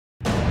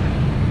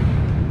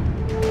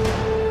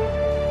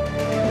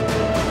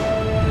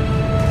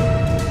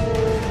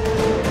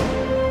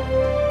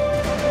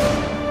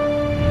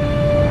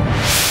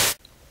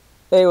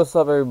Hey, what's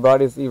up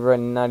everybody, it's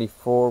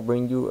MW3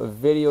 bringing you a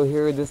video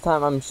here. This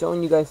time I'm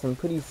showing you guys some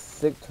pretty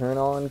sick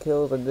turn-on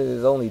kills.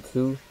 There's only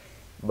two,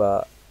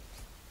 but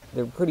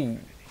they're pretty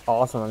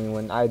awesome. I mean,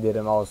 when I did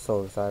them, I was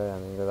so excited. I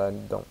mean, because I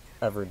don't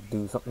ever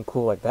do something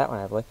cool like that when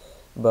I play.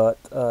 But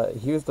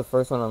here's the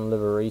first one on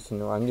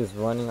Liberation, where I'm just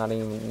running. I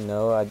didn't even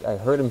know. I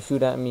heard him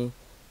shoot at me,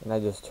 and I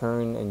just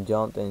turned and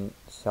jumped and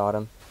shot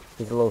him.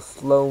 He's a little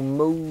slow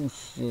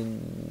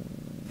motion.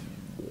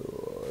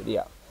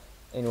 Yeah.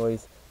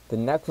 Anyways. The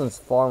next one's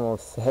far more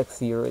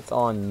sexier. It's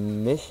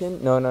on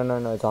Mission. No.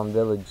 It's on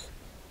Village.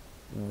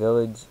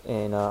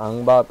 And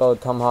I'm about to throw a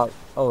tomahawk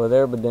over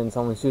there, but then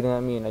someone's shooting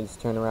at me, and I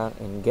just turn around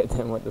and get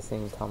them with the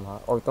same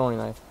tomahawk or throwing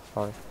knife.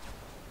 Sorry.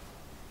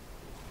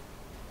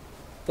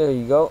 There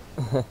you go.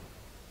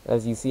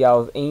 As you see, I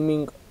was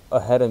aiming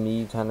ahead of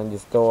me, trying to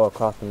just throw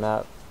across the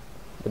map,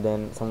 but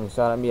then someone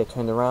shot at me. I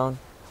turned around,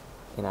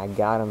 and I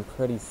got him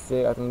pretty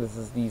sick. I think this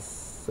is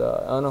these.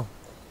 I don't know.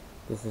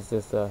 This is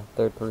just a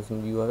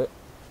third-person view of it.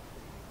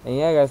 And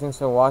yeah guys, thanks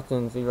for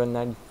watching. It's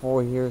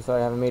MW3 here.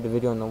 Sorry I haven't made a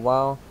video in a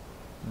while,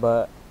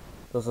 but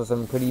those are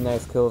some pretty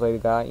nice kills I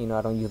got. You know,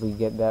 I don't usually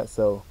get that,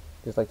 so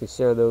just like to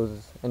share those.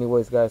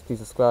 Anyways guys, please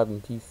subscribe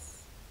and peace.